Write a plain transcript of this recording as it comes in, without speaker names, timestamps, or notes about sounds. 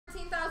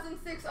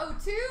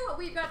2006-02.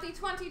 We've got the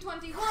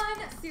 2021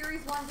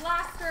 Series 1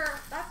 Blaster.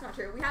 That's not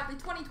true. We have the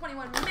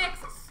 2021 mix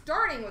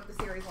starting with the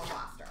Series 1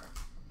 Blaster.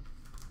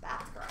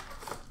 That's correct.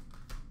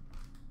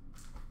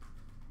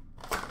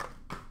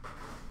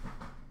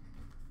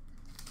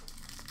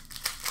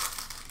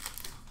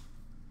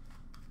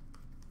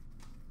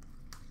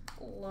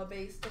 La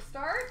base to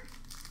start.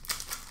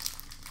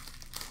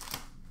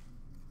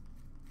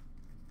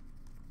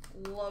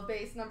 La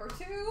base number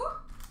 2.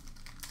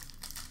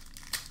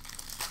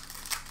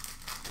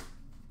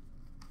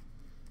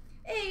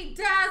 A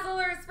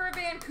Dazzlers for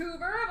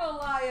Vancouver of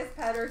Elias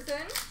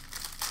Pettersson.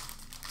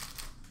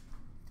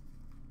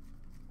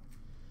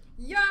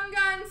 Young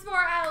Guns for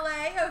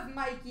LA of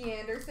Mikey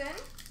Anderson.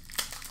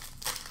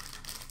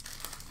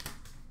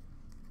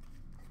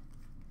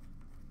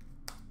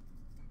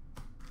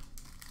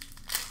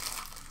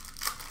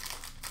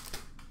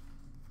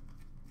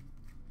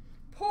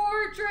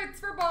 Portraits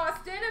for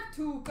Boston of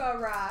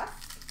Tuukka Rask.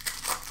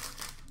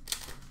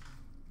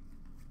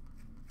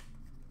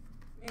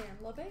 And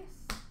La Base.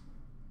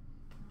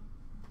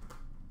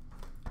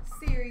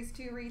 Series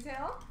 2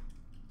 retail.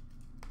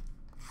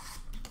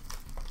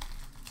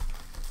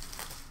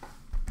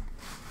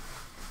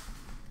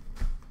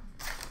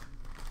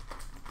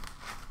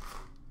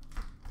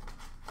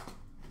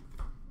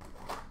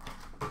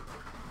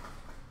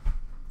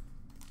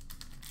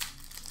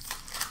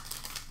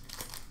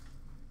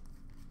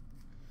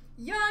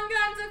 Young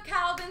Guns of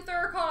Calvin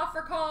Thurkoff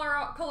for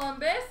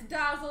Columbus.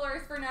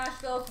 Dazzlers for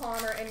Nashville,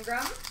 Connor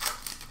Ingram.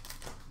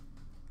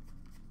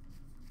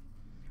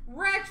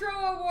 Retro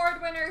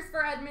Award winners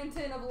for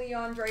Edmonton of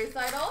Leon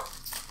Draisaitl.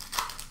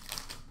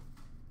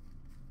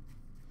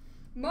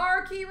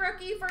 Marquee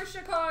Rookie for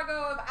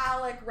Chicago of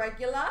Alec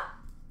Regula.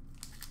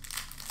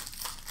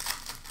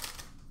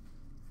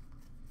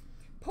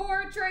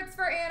 Portraits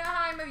for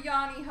Anaheim of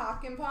Yanni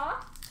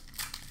Hakanpää.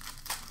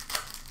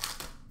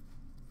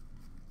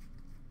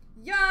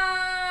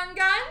 Young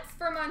Guns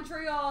for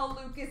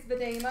Montreal, Lucas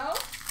Vedemo.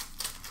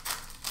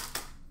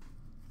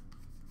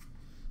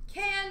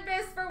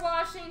 Canvas for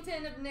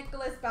Washington of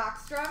Nicholas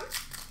Backstrom.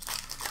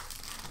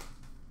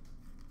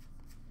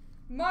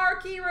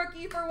 Marquee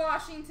Rookie for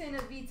Washington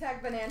of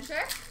Vitek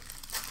Vanacek.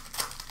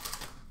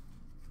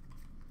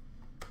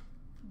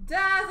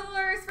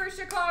 Dazzlers for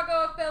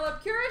Chicago of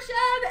Philip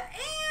Kurashev.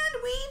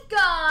 And we've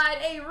got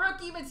a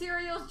Rookie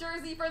Materials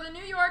jersey for the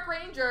New York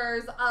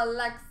Rangers,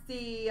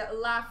 Alexis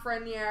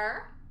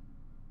Lafreniere.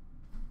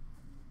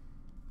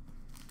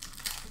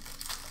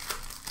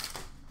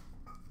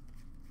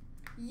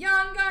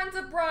 Young Guns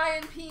of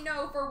Brian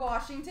Pino for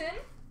Washington.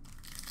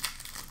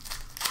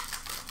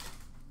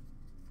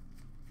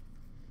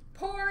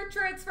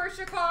 Portraits for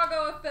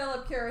Chicago of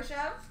Philip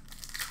Kurashev.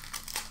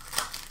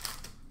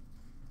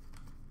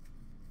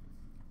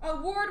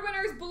 Award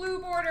winners blue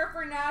border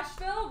for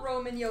Nashville,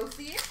 Roman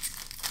Josi.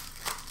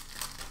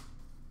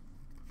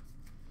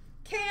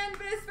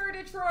 Canvas for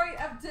Detroit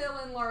of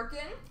Dylan Larkin.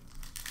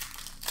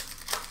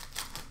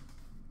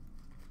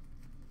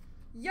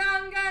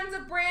 Young Guns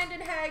of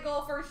Brandon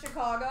Hagel for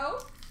Chicago.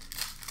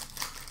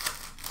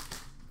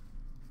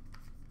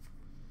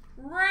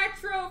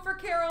 Retro for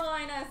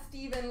Carolina,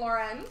 Steven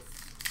Lorentz.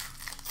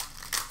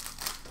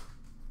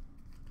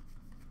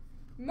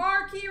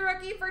 Marquee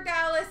Rookie for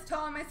Dallas,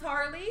 Thomas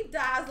Harley.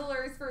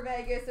 Dazzlers for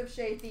Vegas of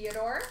Shea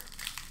Theodore.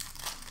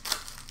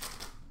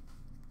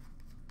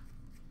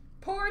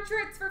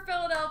 Portraits for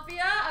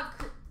Philadelphia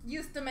of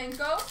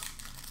Ustimenko.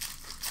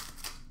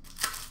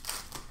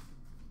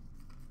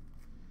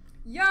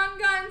 Young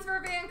Guns for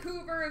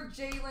Vancouver of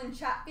Jalen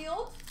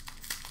Chatfield.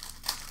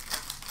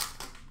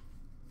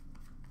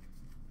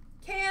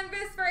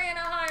 Canvas for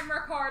Anaheim,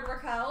 Ricard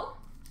Raquel.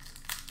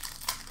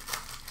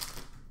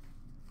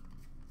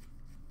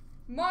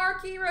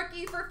 Marquee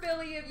Rookie for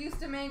Philly of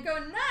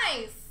Ustimenko.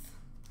 Nice!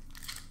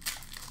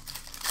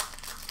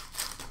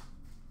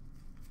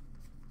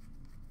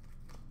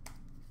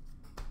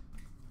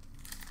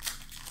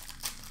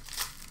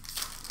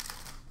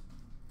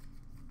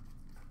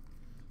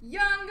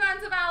 Young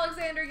Guns of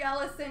Alexander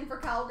Yellison for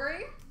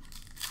Calgary.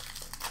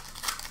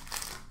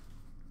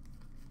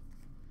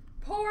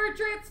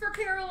 Portraits for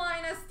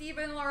Carolina,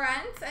 Steven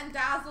Lorentz. And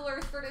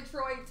Dazzlers for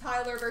Detroit,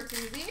 Tyler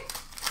Bertuzzi.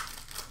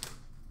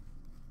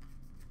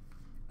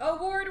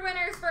 Award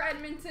winners for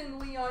Edmonton,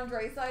 Leon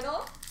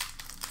Draisaitl.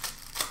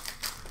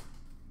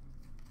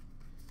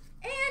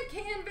 And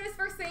canvas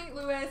for St.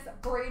 Louis,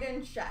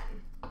 Braden Shen.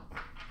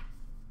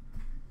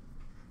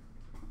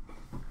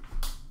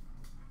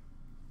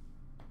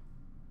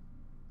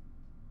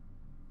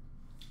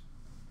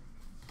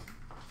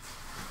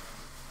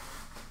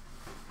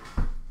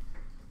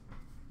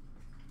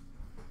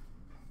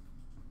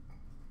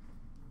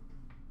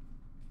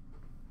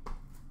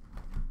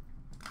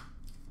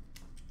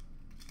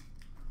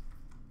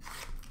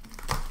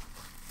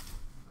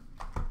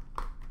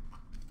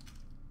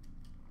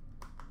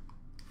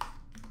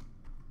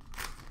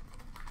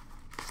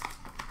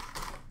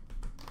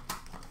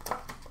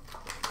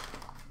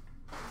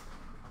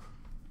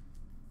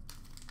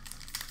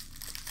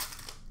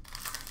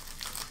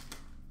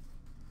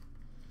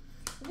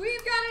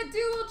 We've got a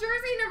dual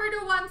jersey, number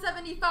to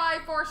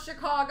 175 for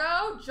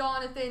Chicago,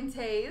 Jonathan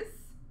Taze.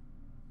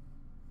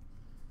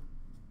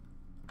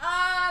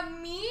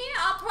 Me,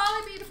 I'll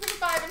probably be between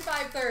 5 and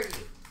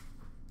 530.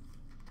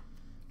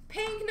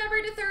 Pink,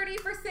 number to 30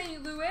 for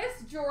St.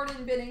 Louis,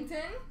 Jordan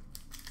Binnington.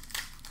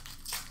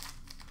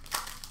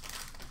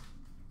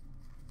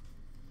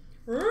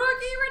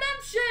 Rookie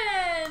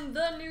Redemption,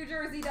 the New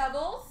Jersey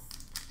Devils.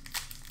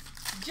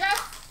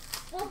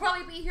 Jeff will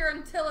probably be here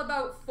until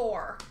about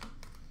 4.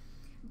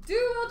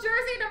 Dual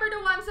jersey, number to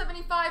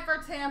 175 for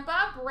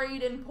Tampa,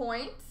 Braden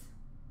Point.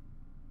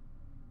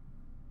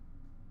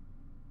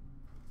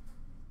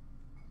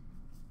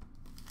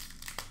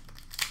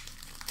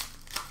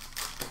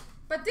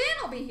 But Dan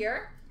will be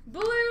here.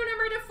 Blue,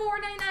 number to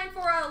 499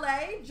 for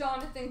LA,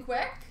 Jonathan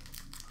Quick.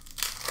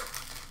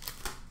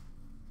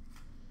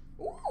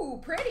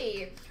 Ooh,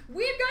 pretty.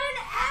 We've got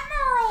an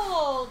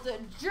emerald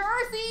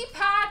jersey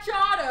patch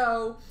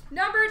auto,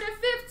 number to 15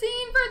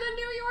 for the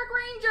New York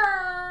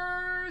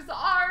Rangers,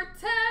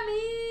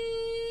 Artemi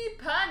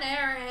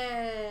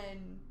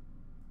Panarin.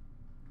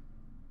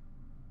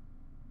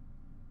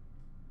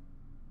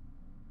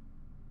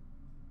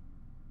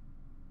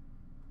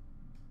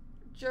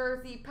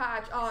 Jersey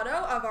patch auto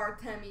of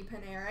Artemi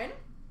Panarin.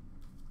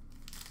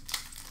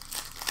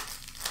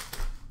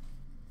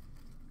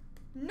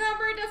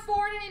 Number to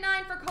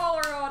 499 for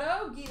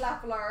Colorado, Guy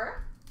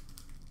Lafleur.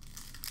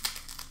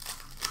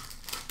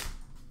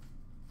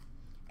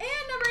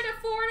 And number to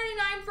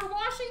 499 for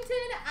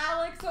Washington,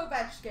 Alex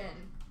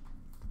Ovechkin.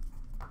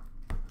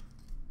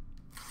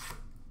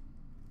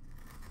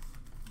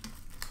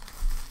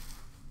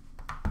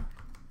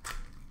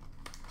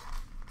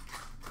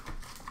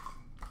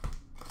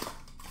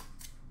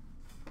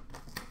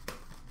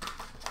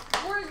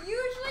 We're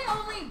usually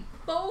only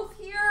both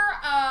here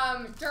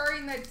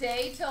during the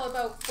day till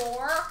about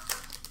 4.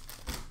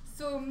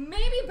 So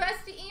maybe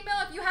best to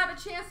email if you have a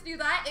chance to do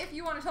that if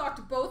you want to talk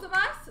to both of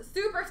us.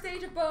 Super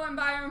Stage of Bowen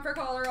Byram for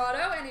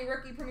Colorado and a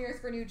rookie premieres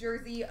for New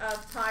Jersey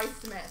of Ty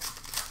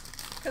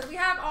Smith. Because we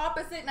have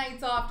opposite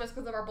nights off just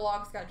because of our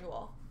blog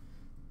schedule.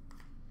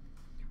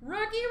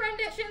 Rookie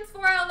renditions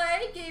for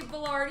LA, Gabe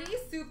Velarde.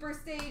 Super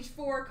Stage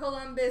for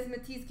Columbus,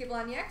 Matisse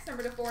Kivlenieks,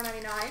 number to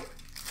 499.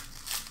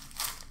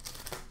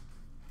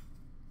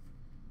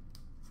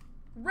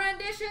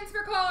 Renditions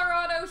for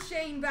Colorado,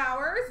 Shane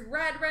Bowers.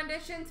 Red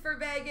renditions for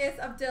Vegas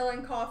of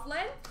Dylan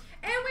Coughlin.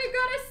 And we've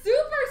got a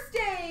Super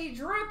Stage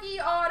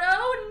rookie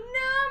auto,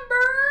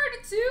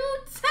 numbered to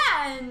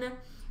 10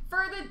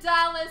 for the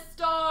Dallas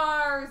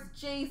Stars,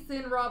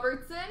 Jason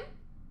Robertson.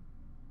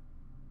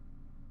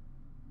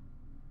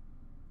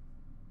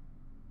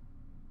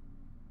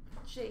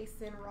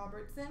 Jason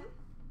Robertson.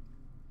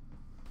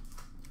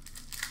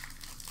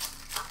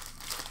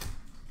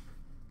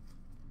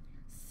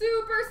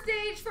 Super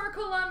Stage for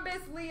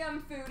Columbus,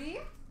 Liam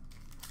Foudy.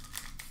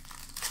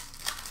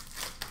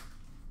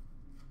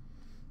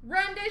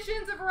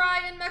 Renditions of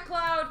Ryan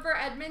McLeod for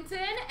Edmonton,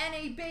 and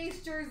a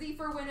base jersey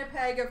for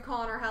Winnipeg of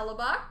Connor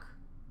Hellebuck.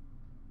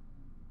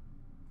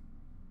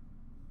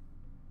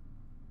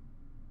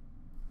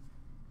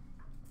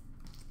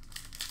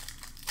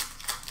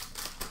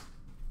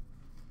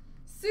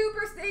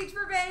 Super Stage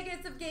for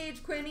Vegas of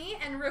Gage Quinney,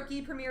 and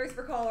rookie premieres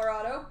for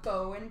Colorado,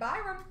 Bowen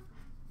Byram.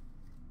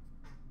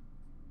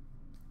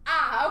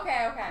 Ah,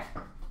 okay, okay.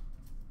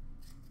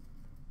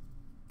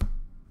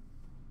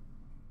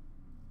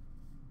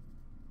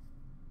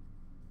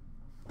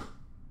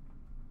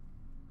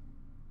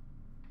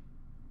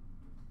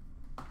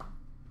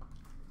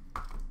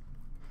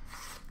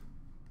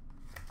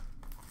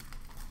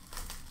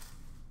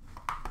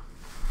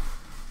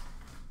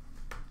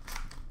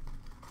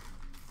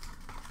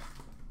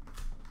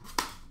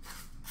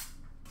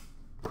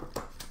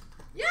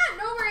 Yeah,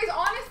 no worries.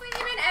 Honestly,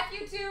 even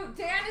FU2,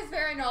 Dan is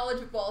very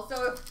knowledgeable.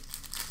 So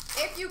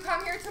if you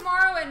come here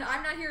tomorrow and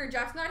I'm not here or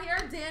Jeff's not here,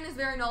 Dan is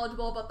very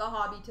knowledgeable about the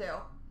hobby too.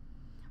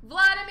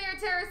 Vladimir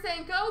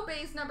Tarasenko,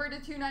 base number to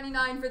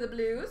 299 for the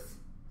Blues.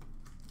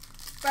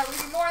 But we'd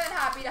be more than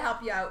happy to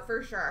help you out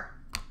for sure.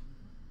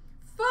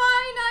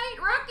 Finite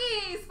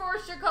rookies for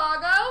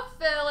Chicago,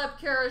 Philip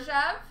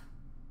Kurashev.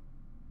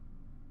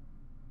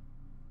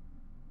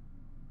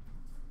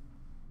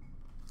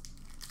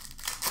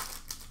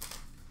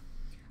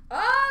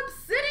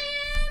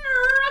 Obsidian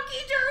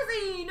rookie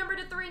jersey, number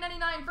to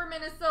 399 for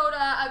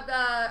Minnesota of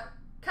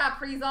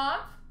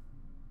Kaprizov.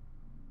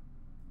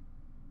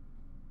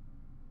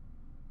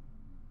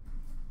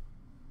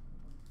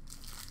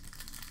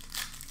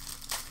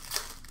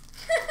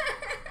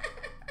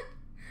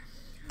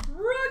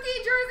 Rookie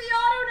jersey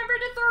auto, number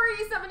to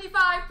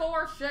 375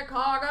 for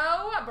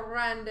Chicago,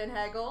 Brandon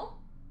Hagel.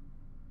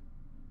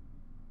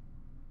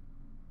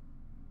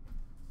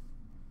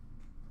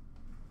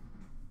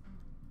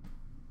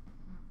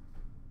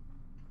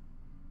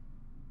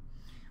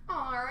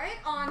 All right,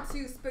 on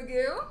to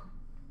Spagoo.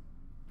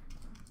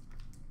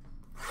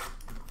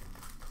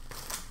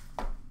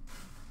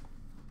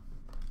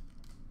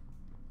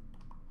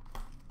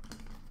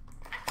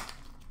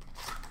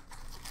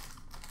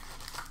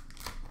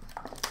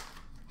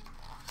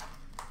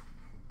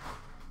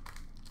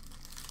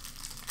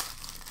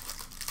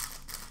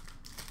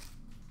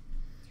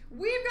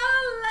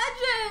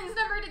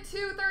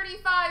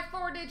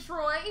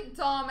 Detroit,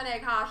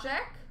 Dominic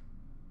Hasek.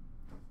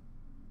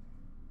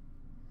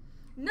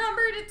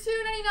 Number to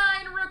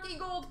 299, rookie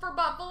gold for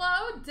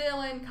Buffalo,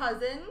 Dylan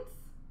Cousins.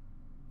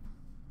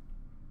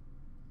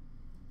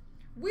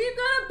 We've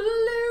got a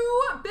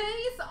blue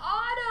base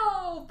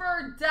auto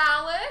for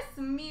Dallas,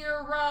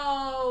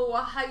 Miro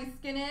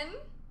Heiskanen.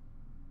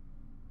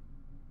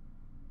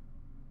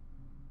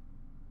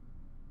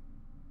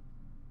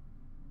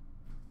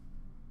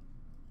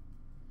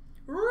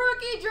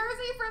 Rookie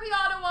jersey for the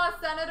Ottawa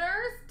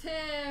Senators,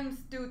 Tim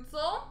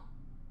Stützle.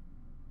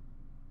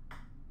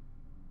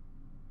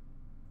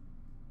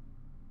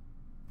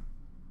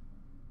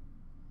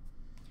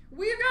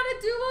 We've got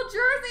a dual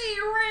jersey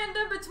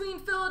random between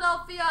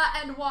Philadelphia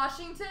and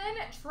Washington,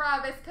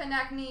 Travis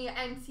Konechny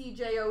and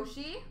TJ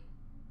Oshie.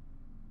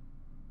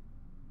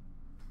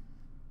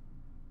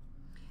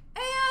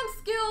 And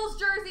skills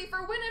jersey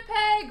for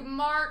Winnipeg,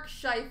 Mark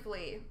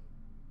Scheifele.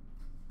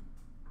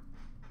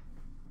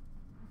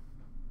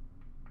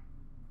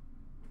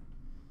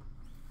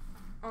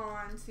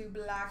 On to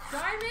Black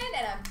Diamond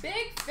and a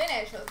big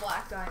finish with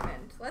Black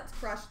Diamond. Let's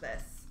crush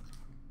this.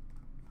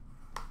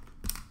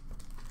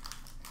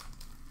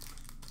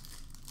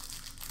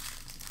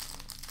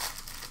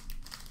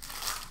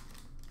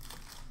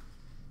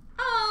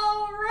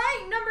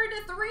 Alright, number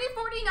to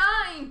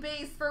 349,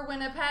 base for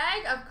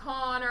Winnipeg of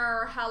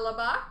Connor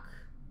Hellebuck.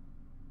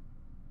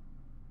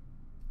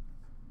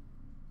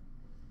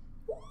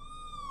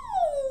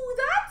 Ooh,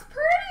 that's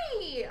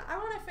pretty! I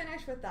want to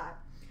finish with that.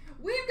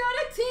 We've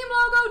got a team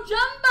logo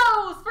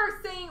jumbos for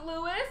St.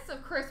 Louis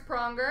of Chris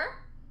Pronger.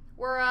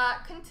 We're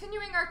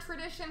continuing our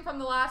tradition from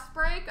the last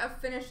break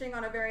of finishing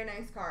on a very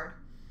nice card.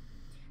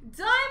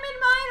 Diamond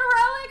Mine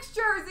Relics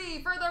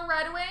jersey for the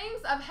Red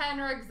Wings of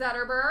Henrik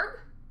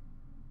Zetterberg.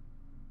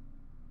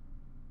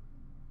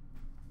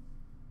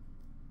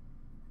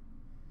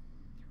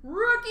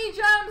 Rookie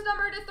Gems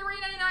number to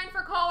 399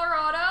 for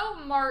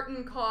Colorado,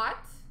 Martin Kaut.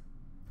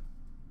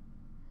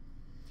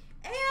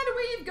 And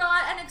we've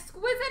got an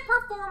Exquisite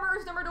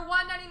Performers number to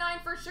 199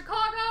 for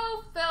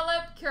Chicago,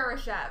 Philip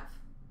Kurashev.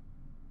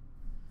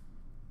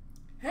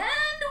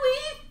 And we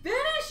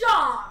finish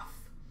off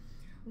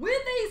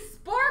with a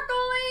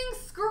sparkling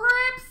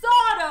Scripps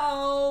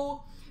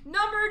auto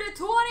number to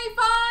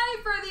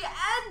 25 for the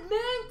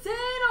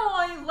Edmonton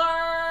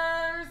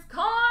Oilers,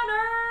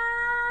 Connor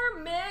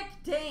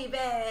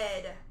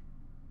McDavid.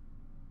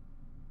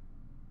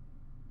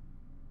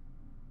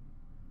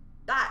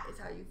 That is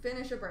how you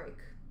finish a break.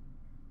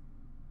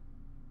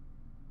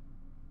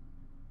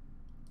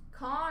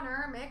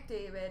 Connor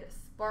McDavid,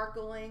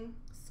 sparkling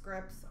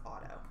Scripps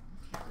auto.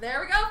 There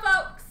we go,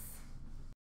 folks.